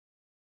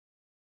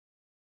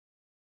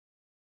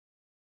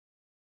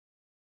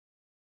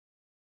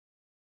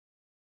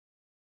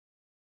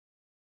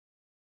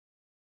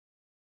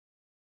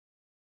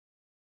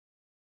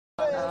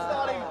It's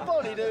not even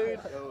funny, dude.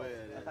 Oh, it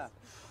is.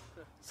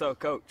 So,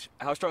 Coach,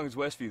 how strong is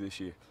Westview this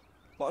year?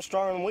 A lot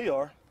stronger than we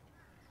are.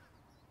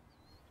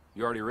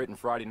 You already written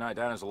Friday night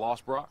down as a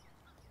loss, Brock?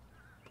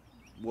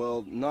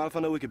 Well, not if I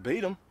know we could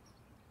beat them.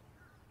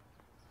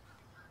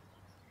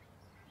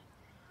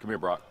 Come here,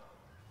 Brock.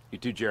 You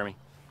too, Jeremy.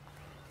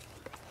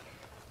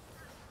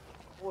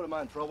 What, am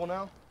I in trouble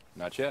now?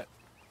 Not yet.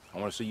 I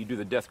want to see you do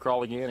the death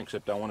crawl again,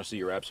 except I want to see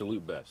your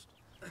absolute best.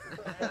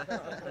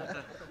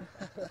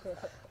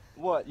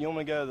 What, you want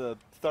me to go to the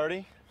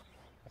 30?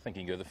 I think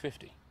you can go the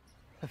 50.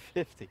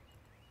 50.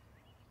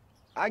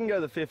 I can go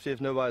to the 50 if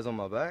nobody's on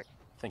my back.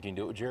 I think you can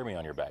do it with Jeremy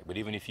on your back. But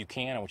even if you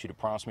can, I want you to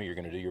promise me you're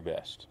going to do your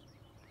best.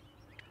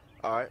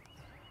 All right.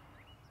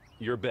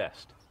 Your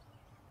best.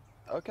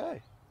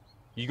 Okay.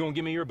 You going to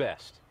give me your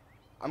best?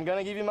 I'm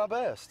gonna give you my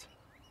best.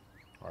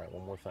 All right,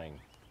 one more thing.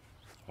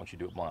 I want you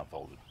to do it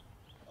blindfolded.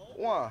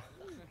 Why?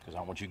 Because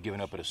I want you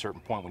giving up at a certain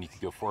point when you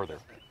could go further.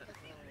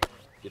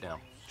 Get down.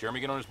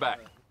 Jeremy, get on his back.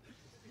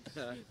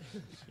 Now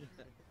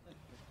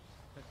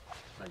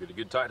get a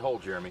good tight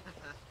hold, Jeremy.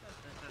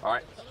 All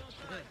right,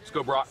 let's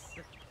go, Brock.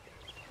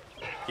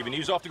 Keep your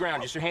knees off the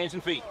ground, just your hands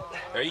and feet.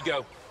 There you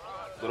go.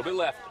 A little bit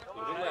left. A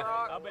little bit left.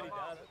 I bet he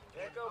does it.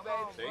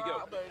 There you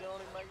go.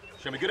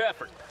 Show me good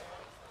effort.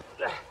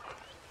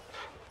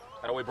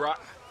 That away,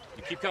 Brock.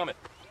 You keep coming.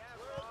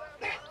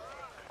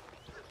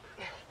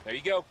 There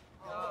you go.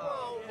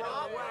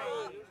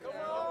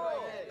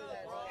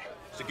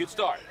 It's a good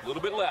start. A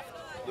little bit left.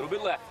 A little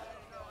bit left.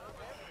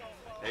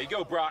 There you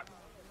go, Brock.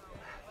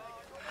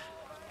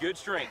 Good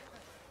strength.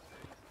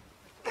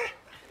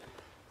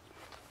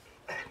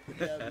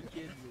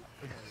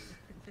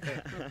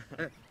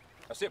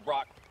 That's it,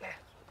 Brock.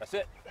 That's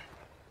it.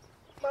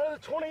 Not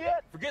at the 20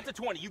 yet? Forget the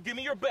 20. You give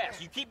me your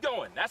best. You keep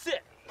going. That's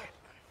it.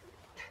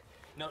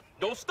 No,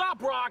 don't stop,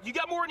 Brock. You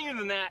got more in you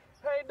than that.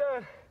 I ain't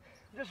done.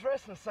 Just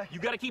resting a second.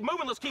 You got to keep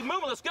moving. Let's keep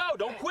moving. Let's go.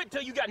 Don't quit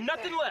till you got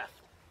nothing left.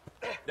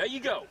 There you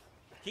go.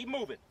 Keep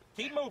moving.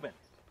 Keep moving.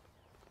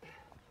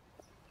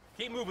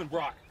 Keep moving,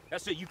 Brock.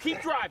 That's it. You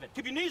keep driving.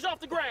 Keep your knees off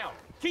the ground.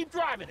 Keep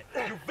driving it.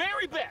 Your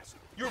very best.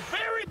 Your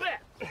very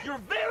best. Your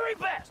very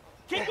best.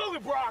 Keep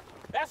moving, Brock.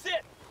 That's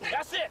it.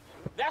 That's it.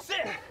 That's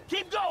it.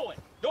 Keep going.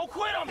 Don't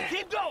quit on me.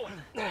 Keep going.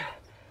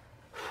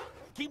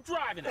 Keep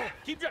driving it.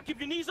 Keep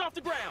your knees off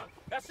the ground.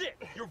 That's it.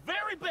 Your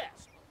very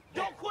best.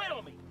 Don't quit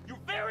on me. Your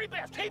very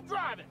best. Keep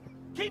driving.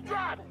 Keep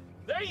driving.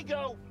 There you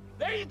go.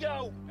 There you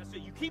go. That's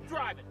it. You keep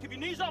driving. Keep your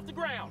knees off the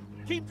ground.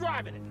 Keep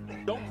driving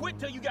it. Don't quit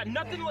till you got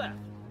nothing left.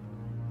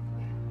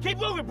 Keep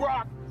moving,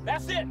 Brock.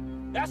 That's it.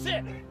 That's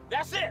it.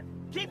 That's it.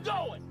 Keep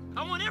going.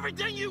 I want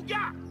everything you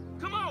got.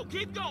 Come on,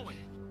 keep going.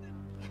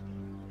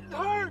 It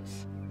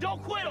hurts.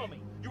 Don't quit on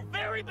me. Your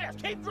very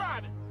best. Keep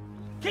driving.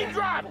 Keep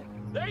driving.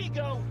 There you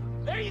go.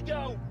 There you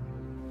go.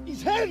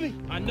 He's heavy.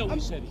 I know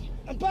he's heavy.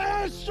 I'm bad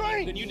out of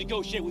strength. Then you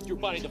negotiate with your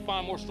body to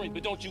find more strength,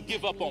 but don't you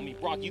give up on me,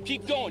 Brock. You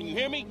keep going, you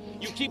hear me?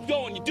 You keep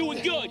going. You're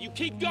doing good. You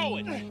keep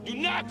going. Do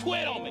not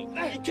quit on me.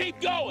 You keep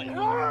going. It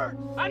hurts.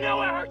 I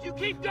know it hurts. You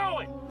keep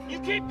going. You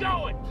keep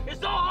going.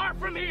 It's all hard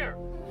from here.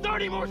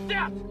 30 more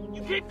steps.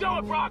 You keep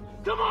going, Brock.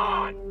 Come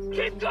on.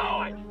 Keep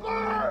going.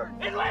 Burn.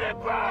 And let it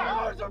burn.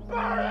 Ours are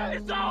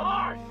burning. It's all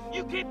hard.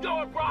 You keep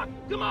going, Brock.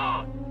 Come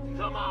on.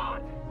 Come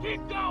on.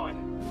 Keep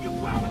going. You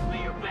promised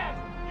me your best.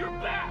 Your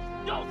best.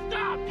 Don't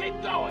stop.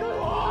 Keep going. Too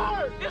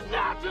hard. It's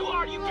not too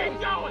hard. You keep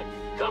going.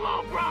 Come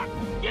on, Brock.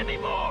 Give me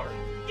more.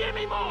 Give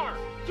me more.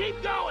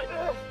 Keep going.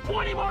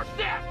 20 more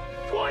steps.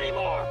 20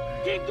 more.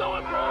 Keep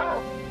going,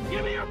 Brock.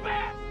 Give me your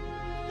best.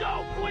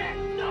 Don't quit.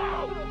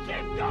 No.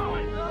 Keep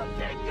going.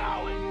 Keep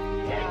going.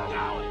 Keep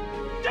going.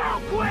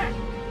 Don't quit.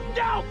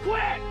 Don't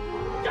quit.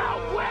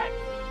 Don't quit.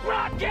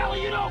 Brock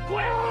Kelly, you don't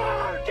quit.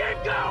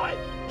 Keep going.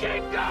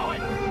 Keep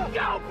going.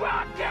 Go,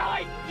 Brock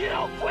Kelly. You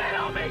don't quit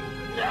on me.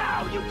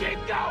 No, you keep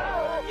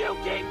going. You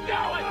keep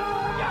going.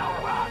 Go,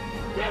 Brock.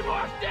 10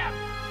 more steps.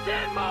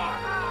 10 more.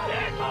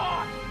 10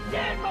 more.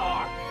 10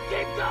 more.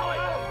 Keep going.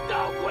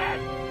 Don't quit.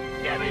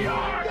 Give me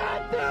yours.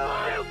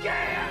 You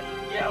can.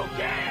 You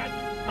can.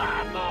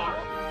 5 more.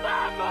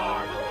 5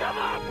 more. Come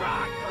on,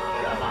 Brock.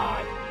 Come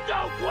on.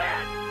 Don't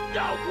quit.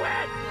 Don't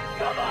quit.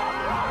 Come on,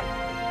 Brock.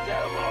 2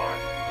 more.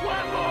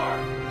 1 more.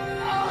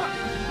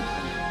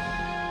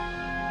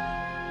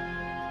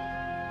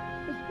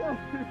 Let's go.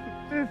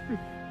 50.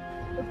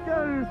 Let's go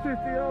to the 50.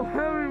 I don't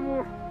have any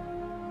more.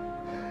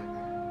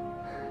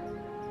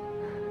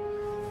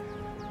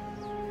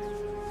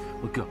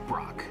 Look up,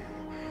 Brock.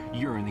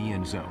 You're in the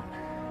end zone.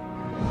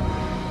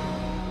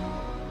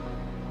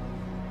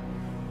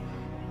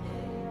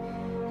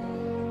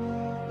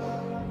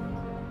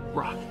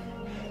 Brock,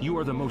 you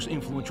are the most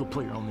influential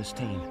player on this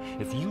team.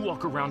 If you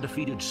walk around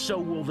defeated, so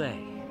will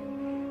they.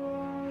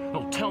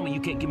 Don't tell me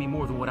you can't give me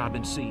more than what I've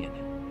been seeing.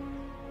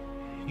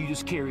 You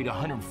just carried a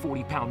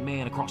 140-pound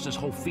man across this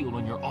whole field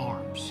on your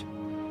arms.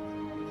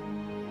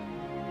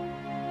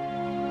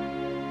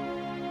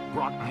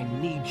 Brock, I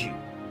need you.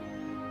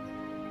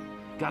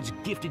 God's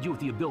gifted you with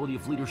the ability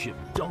of leadership.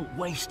 Don't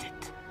waste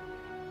it.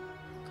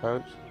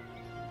 Coach?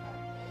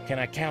 Can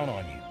I count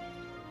on you?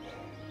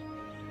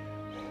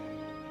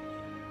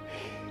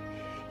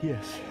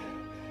 Yes.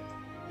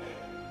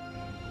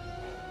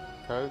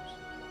 Coach,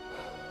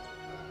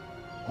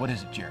 What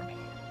is it, Jeremy?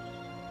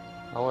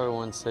 I weigh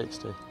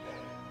 160.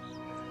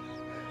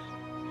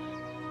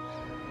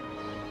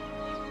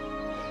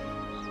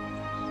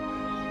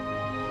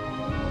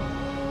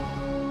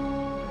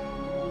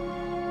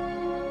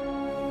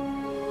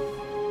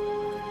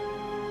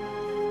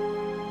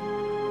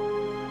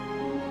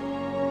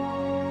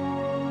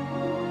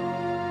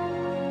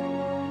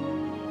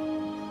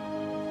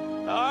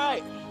 All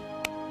right,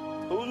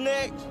 who's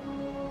next?